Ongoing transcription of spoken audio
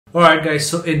Alright guys,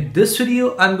 so in this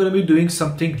video, I'm going to be doing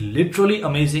something literally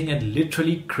amazing and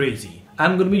literally crazy.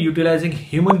 I'm going to be utilizing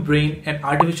human brain and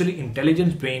artificially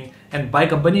intelligent brain, and by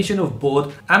combination of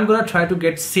both, I'm going to try to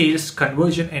get sales,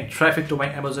 conversion and traffic to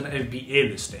my Amazon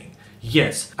FBA listing.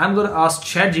 Yes, I'm going to ask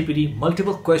ChatGPT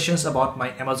multiple questions about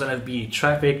my Amazon FBA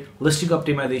traffic, listing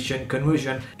optimization,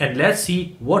 conversion, and let's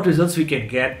see what results we can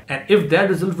get and if that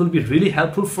result will be really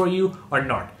helpful for you or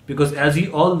not. Because as we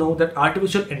all know that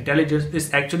artificial intelligence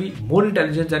is actually more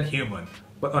intelligent than human.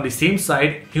 But on the same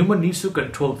side, human needs to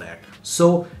control that.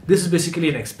 So this is basically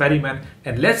an experiment,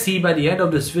 and let's see by the end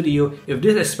of this video if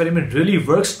this experiment really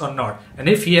works or not. And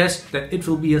if yes, then it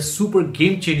will be a super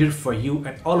game changer for you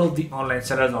and all of the online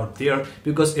sellers out there,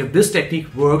 because if this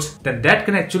technique works, then that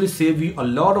can actually save you a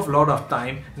lot of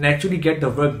time and actually get the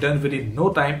work done within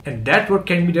no time, and that work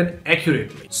can be done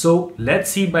accurately. So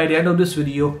let's see by the end of this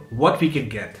video what we can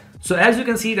get. So as you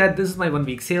can see that this is my 1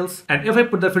 week sales, and if I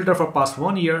put the filter for past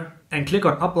 1 year and click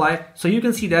on apply, so you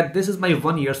can see that this is my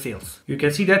 1 year sales. You can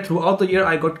see that throughout the year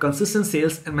I got consistent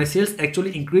sales, and my sales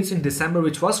actually increased in December,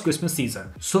 which was Christmas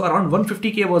season. So around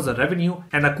 150k was the revenue,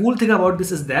 and the cool thing about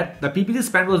this is that the PPC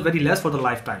spend was very less for the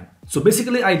lifetime. So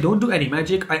basically I don't do any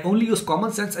magic, I only use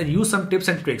common sense and use some tips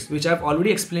and tricks which I've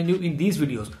already explained you in these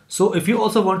videos. So if you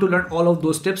also want to learn all of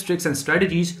those tips, tricks and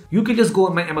strategies, you can just go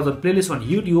on my Amazon playlist on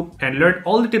YouTube and learn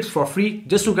all the tips for free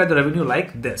just to get the revenue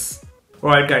like this.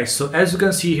 Alright guys, so as you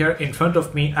can see here in front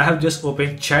of me, I have just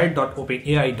opened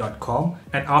chat.openai.com,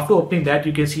 and after opening that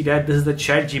you can see that this is the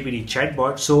ChatGPT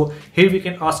chatbot. So here we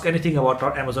can ask anything about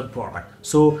our Amazon product.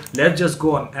 So let's just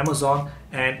go on Amazon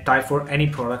and type for any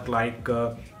product like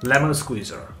lemon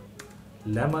squeezer.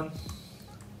 Lemon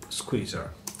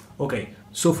squeezer. Okay,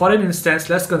 so for an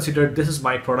instance, let's consider this is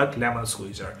my product, lemon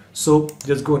squeezer. So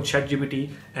just go on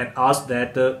ChatGPT and ask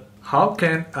that how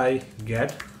can I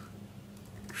get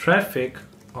traffic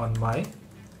on my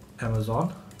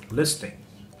Amazon listing.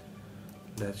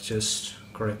 Let's just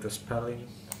correct the spelling.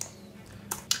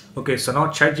 Okay, so now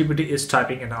ChatGPT is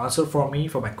typing an answer for me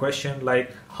for my question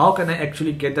like how can I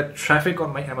actually get the traffic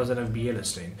on my Amazon FBA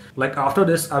listing. Like after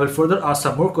this I will further ask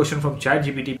some more questions from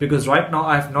ChatGPT, because right now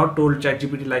I have not told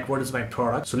ChatGPT like what is my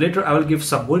product. So later I will give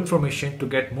some more information to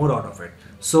get more out of it.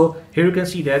 So here you can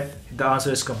see that the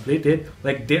answer is completed.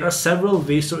 Like there are several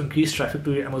ways to increase traffic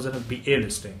to your Amazon FBA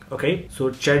listing. Okay, so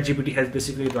ChatGPT has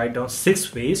basically write down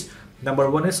 6 ways. Number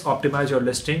 1 is optimize your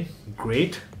listing.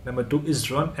 Great. Number 2 is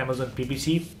run Amazon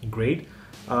PPC. Great.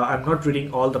 I'm not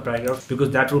reading all the paragraphs because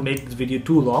that will make this video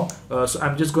too long. So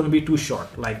I'm just going to be too short.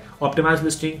 Like optimize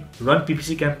listing, run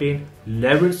PPC campaign,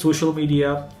 leverage social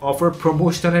media, offer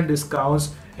promotion and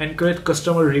discounts, and create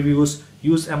customer reviews,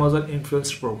 use Amazon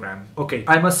influence program. Okay,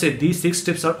 I must say these 6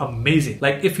 tips are amazing.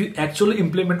 Like if you actually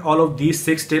implement all of these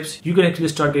 6 tips, you can actually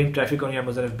start getting traffic on your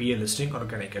Amazon FBA listing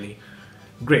organically.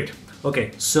 Great.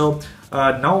 Okay, so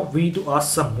now we need to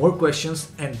ask some more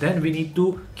questions, and then we need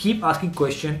to keep asking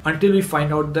questions until we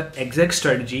find out the exact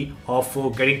strategy of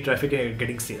getting traffic and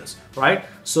getting sales, right?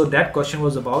 So that question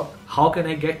was about how can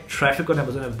I get traffic on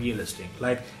Amazon FBA listing.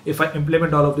 Like if I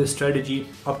implement all of this strategy,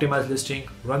 optimize listing,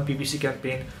 run PPC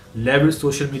campaign, leverage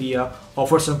social media,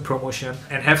 offer some promotion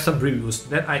and have some reviews,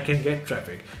 then I can get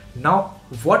traffic. Now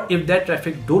what if that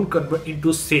traffic don't convert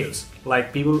into sales?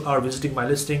 Like people are visiting my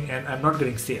listing and I'm not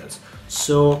getting sales.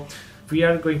 So we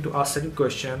are going to ask second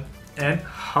question, and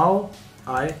how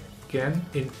I can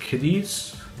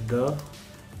increase the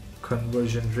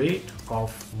conversion rate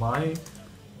of my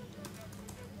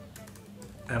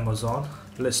Amazon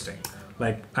listing.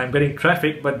 Like I'm getting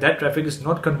traffic, but that traffic is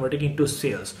not converting into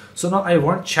sales. So now I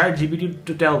want ChatGPT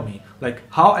to tell me like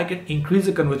how I can increase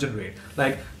the conversion rate.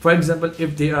 Like for example,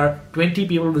 if there are 20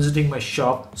 people visiting my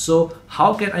shop, so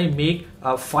how can I make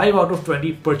 5 out of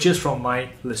 20 purchase from my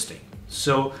listing?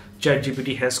 So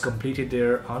ChatGPT has completed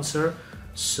their answer.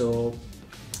 So,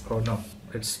 oh no,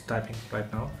 it's typing right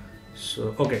now.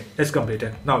 So okay, it's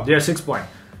completed. Now there are 6 points.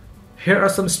 Here are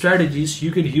some strategies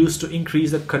you can use to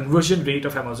increase the conversion rate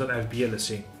of Amazon FBA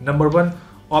listing. Number 1,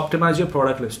 optimize your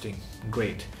product listing.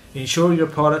 Great. Ensure your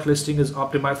product listing is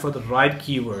optimized for the right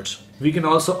keywords. We can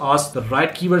also ask the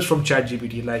right keywords from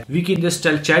ChatGPT. Like we can just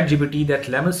tell ChatGPT that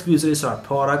lemon squeezer is our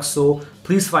product, so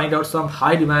please find out some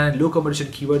high demand and low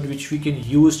conversion keyword which we can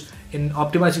use in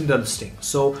optimizing the listing.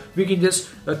 So we can just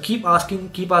keep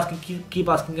asking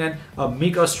and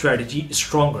make our strategy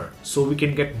stronger, so we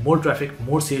can get more traffic,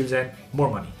 more sales and more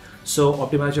money. So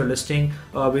optimize your listing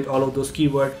with all of those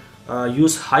keywords.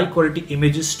 Use high quality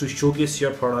images to showcase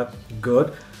your product.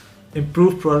 Good.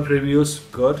 Improve product reviews.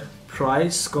 Good.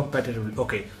 Price competitively.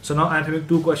 Okay, so now I'm having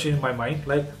 2 questions in my mind,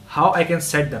 like how I can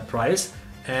set the price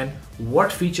and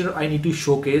what feature I need to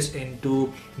showcase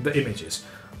into the images.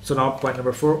 So now point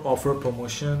number 4, offer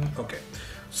promotion. Okay,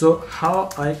 so how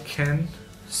I can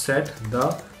set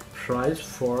the price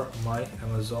for my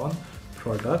Amazon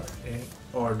product in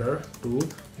order to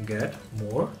get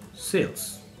more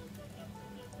sales.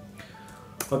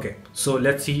 Okay, so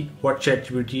let's see what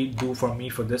ChatGPT do for me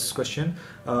for this question,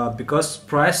 because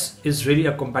price is really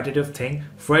a competitive thing.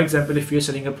 For example, if you're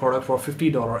selling a product for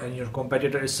 $50 and your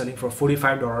competitor is selling for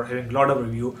 $45, having a lot of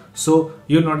review, so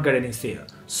you'll not get any sale.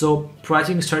 So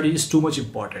pricing strategy is too much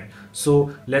important.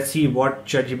 So let's see what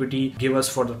ChatGPT give us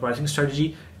for the pricing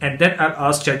strategy, and then I'll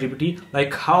ask ChatGPT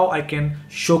like how I can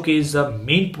showcase the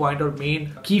main point or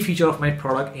main key feature of my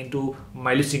product into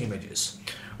my listing images.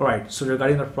 Alright, so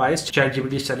regarding the price,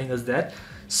 ChatGPT is telling us that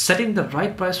setting the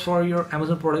right price for your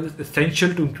Amazon product is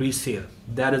essential to increase sale.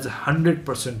 That is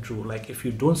 100% true. Like if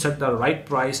you don't set the right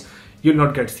price, you'll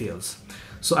not get sales.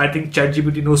 So I think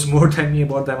ChatGPT knows more than me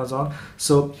about the Amazon.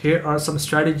 So here are some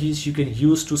strategies you can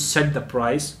use to set the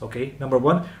price. Okay, number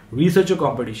 1, research your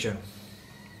competition.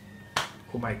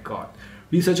 Oh my god.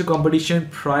 Research your competition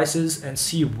prices and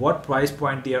see what price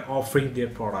point they are offering their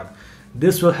product.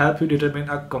 This will help you determine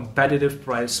a competitive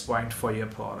price point for your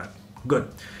product. Good.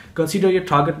 Consider your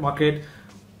target market,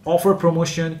 offer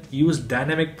promotion, use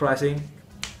dynamic pricing.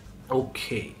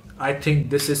 Okay, I think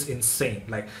this is insane.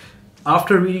 Like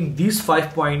after reading these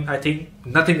 5 points, I think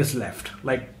nothing is left.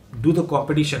 Like do the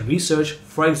competition research.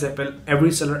 For example,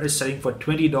 every seller is selling for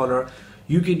 $20.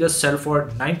 You can just sell for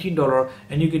 $19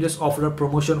 and you can just offer a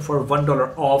promotion for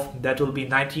 $1 off. That will be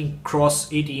 19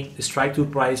 cross 18 strike through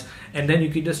price, and then you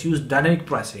can just use dynamic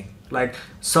pricing. Like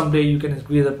someday you can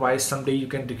increase the price, someday you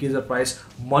can decrease the price,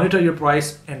 monitor your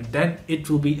price, and then it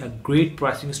will be a great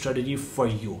pricing strategy for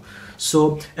you.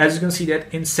 So as you can see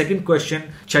that in second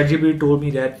question, ChatGPT told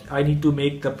me that I need to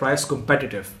make the price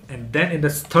competitive, and then in the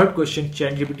third question,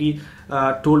 ChatGPT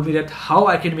told me that how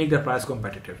I can make the price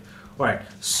competitive. Alright,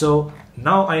 so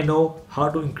now I know how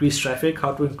to increase traffic,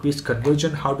 how to increase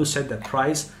conversion, how to set the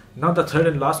price. Now the third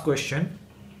and last question,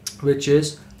 which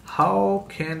is how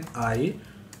can I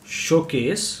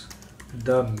showcase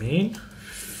the main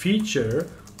feature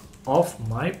of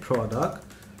my product,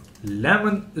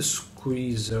 lemon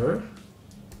squeezer,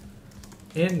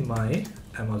 in my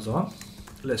Amazon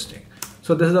listing.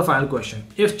 So this is the final question.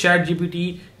 If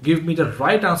ChatGPT give me the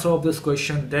right answer of this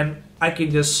question, then I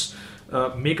can just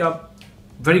make a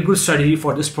very good strategy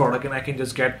for this product, and I can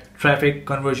just get traffic,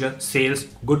 conversion, sales,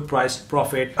 good price,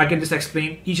 profit. I can just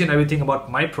explain each and everything about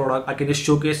my product. I can just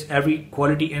showcase every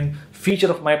quality and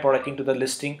feature of my product into the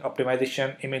listing,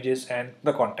 optimization, images, and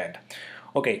the content.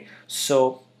 Okay,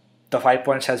 so the 5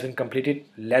 points has been completed.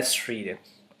 Let's read it.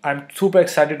 I'm super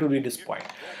excited to read this point.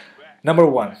 Number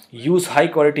 1, use high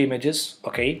quality images.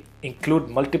 Okay, include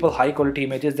multiple high quality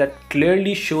images that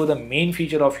clearly show the main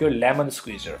feature of your lemon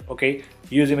squeezer. Okay,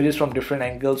 use images from different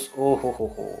angles. Oh ho ho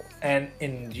ho, and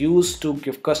in use to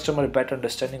give customer a better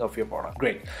understanding of your product.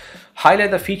 Great. Highlight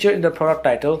the feature in the product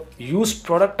title. Use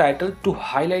product title to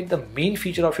highlight the main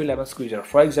feature of your lemon squeezer.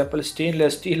 For example,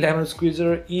 stainless steel lemon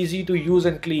squeezer, easy to use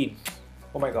and clean.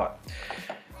 Oh my god.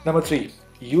 Number 3.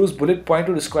 Use bullet point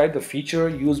to describe the feature.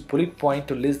 Use bullet point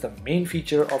to list the main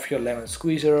feature of your lemon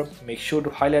squeezer. Make sure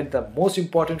to highlight the most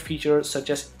important features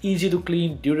such as easy to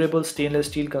clean, durable stainless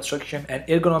steel construction, and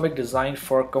ergonomic design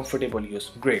for comfortable use.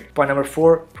 Great. Point number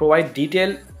 4, provide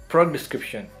detailed product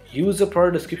description. Use the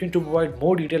product description to provide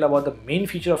more detail about the main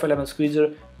feature of a lemon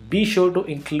squeezer. Be sure to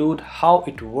include how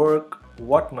it works,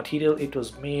 what material it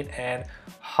was made, and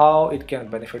how it can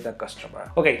benefit the customer.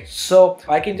 Okay, so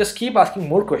I can just keep asking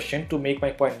more questions to make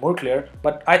my point more clear,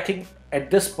 but I think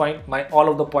at this point all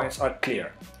of the points are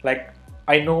clear. Like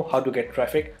I know how to get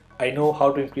traffic, I know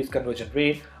how to increase conversion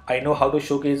rate, I know how to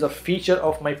showcase a feature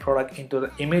of my product into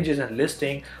the images and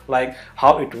listing, like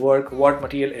how it works, what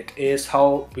material it is,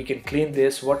 how we can clean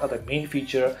this, what are the main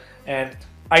feature, and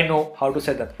I know how to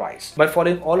set that price. By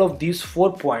following all of these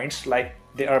 4 points, like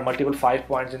there are multiple 5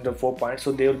 points in the 4 points,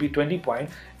 so there will be 20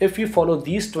 points. If you follow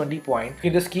these 20 points, you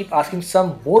can just keep asking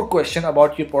some more question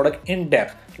about your product in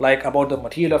depth, like about the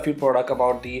material of your product,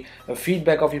 about the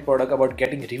feedback of your product, about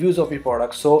getting reviews of your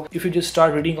product. So if you just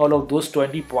start reading all of those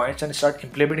 20 points and start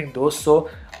implementing those, so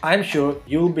I'm sure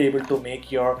you'll be able to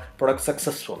make your product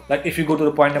successful. Like if you go to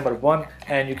the point number 1,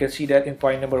 and you can see that in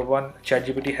point number 1,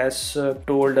 ChatGPT has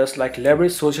told us like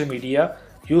leverage social media.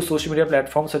 Use social media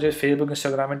platforms such as Facebook,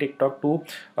 Instagram, and TikTok to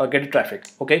get traffic.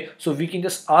 Okay, so we can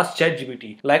just ask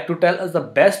ChatGPT like to tell us the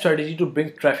best strategy to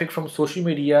bring traffic from social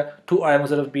media to our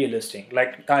Amazon FBA listing.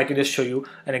 Like I can just show you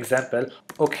an example.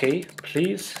 Okay,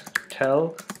 please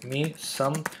tell me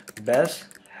some best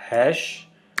hashtag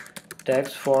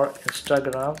hashtags for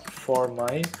Instagram for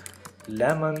my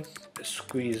lemon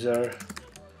squeezer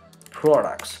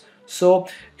products. So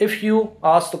if you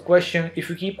ask the question, if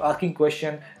you keep asking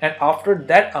question, and after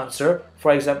that answer,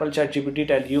 for example, ChatGPT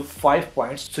tell you 5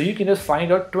 points, so you can just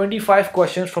find out 25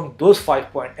 questions from those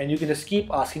 5 points, and you can just keep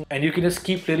asking, and you can just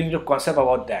keep clearing your concept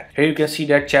about that. Here you can see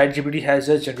that ChatGPT has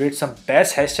just generated some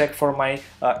best hashtag for my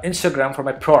Instagram for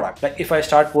my product. Like if I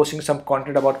start posting some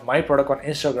content about my product on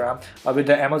Instagram with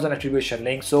the Amazon attribution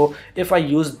link, so if I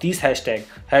use these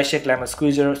hashtag lemon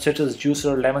squeezer, citrus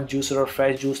juicer, lemon juicer,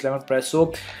 fresh juice, lemon press,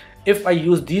 so if I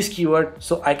use these keywords,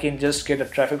 so I can just get a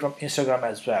traffic from Instagram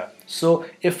as well. So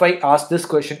if I ask this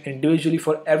question individually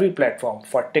for every platform,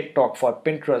 for TikTok, for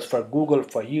Pinterest, for Google,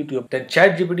 for YouTube, then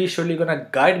ChatGPT is surely gonna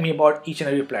guide me about each and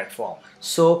every platform.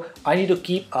 So I need to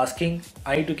keep asking,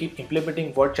 I need to keep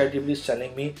implementing what ChatGPT is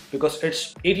telling me, because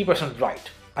it's 80%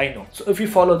 right. I know. So if you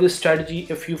follow this strategy,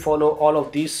 if you follow all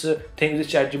of these things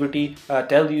which ChatGPT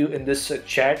tell you in this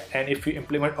chat, and if you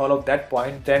implement all of that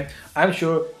point, then I'm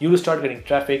sure you will start getting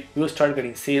traffic, you will start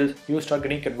getting sales, you will start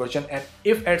getting conversion. And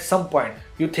if at some point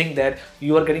you think that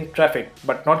you are getting traffic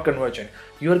but not conversion,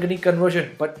 you are getting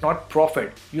conversion but not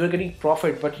profit, you are getting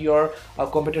profit but your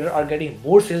competitor are getting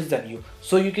more sales than you,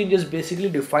 so you can just basically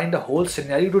define the whole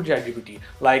scenario to ChatGPT,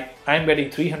 like I'm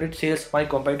getting 300 sales, my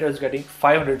competitor is getting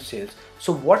 500 sales,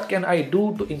 so what can I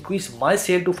do to increase my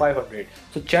sale to 500?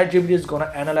 So ChatGPT is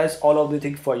gonna analyze all of the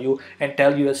things for you and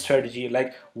tell you a strategy,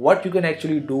 like what you can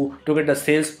actually do to get the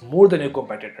sales more than your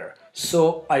competitor.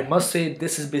 So I must say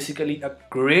this is basically a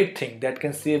great thing that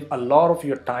can save a lot of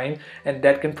your time and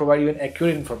that can provide you an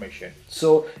accurate information.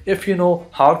 So if you know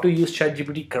how to use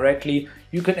ChatGPT correctly,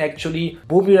 you can actually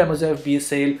boom your Amazon FBA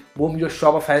sale, boom your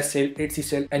Shopify sale, Etsy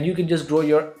sale, and you can just grow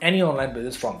your any online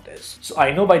business from this. So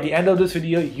I know by the end of this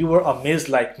video, you were amazed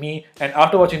like me, and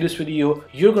after watching this video,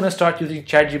 you're gonna start using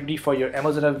ChatGPT for your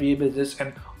Amazon FBA business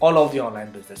and all of the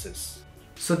online businesses.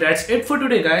 So that's it for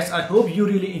today, guys. I hope you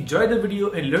really enjoyed the video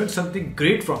and learned something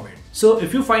great from it. So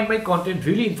if you find my content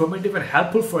really informative and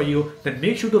helpful for you, then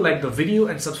make sure to like the video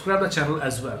and subscribe the channel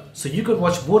as well, so you can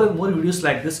watch more and more videos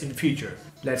like this in future.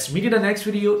 Let's meet in the next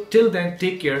video. Till then,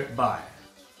 take care. Bye.